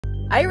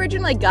I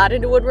originally got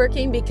into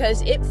woodworking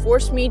because it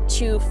forced me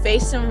to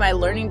face some of my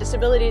learning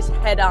disabilities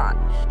head on.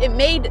 It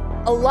made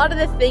a lot of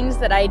the things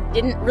that I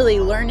didn't really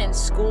learn in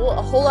school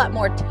a whole lot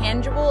more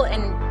tangible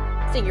and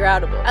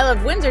figure-outable. I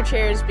love Windsor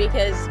chairs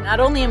because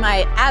not only am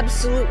I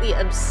absolutely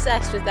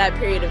obsessed with that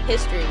period of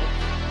history,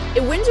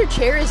 a Windsor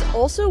chair is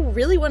also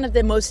really one of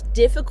the most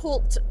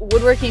difficult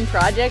woodworking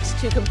projects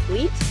to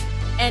complete,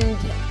 and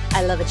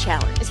I love a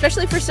challenge,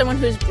 especially for someone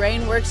whose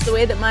brain works the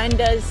way that mine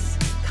does.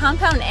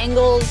 Compound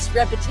angles,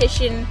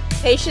 repetition,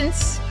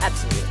 patience,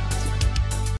 absolutely.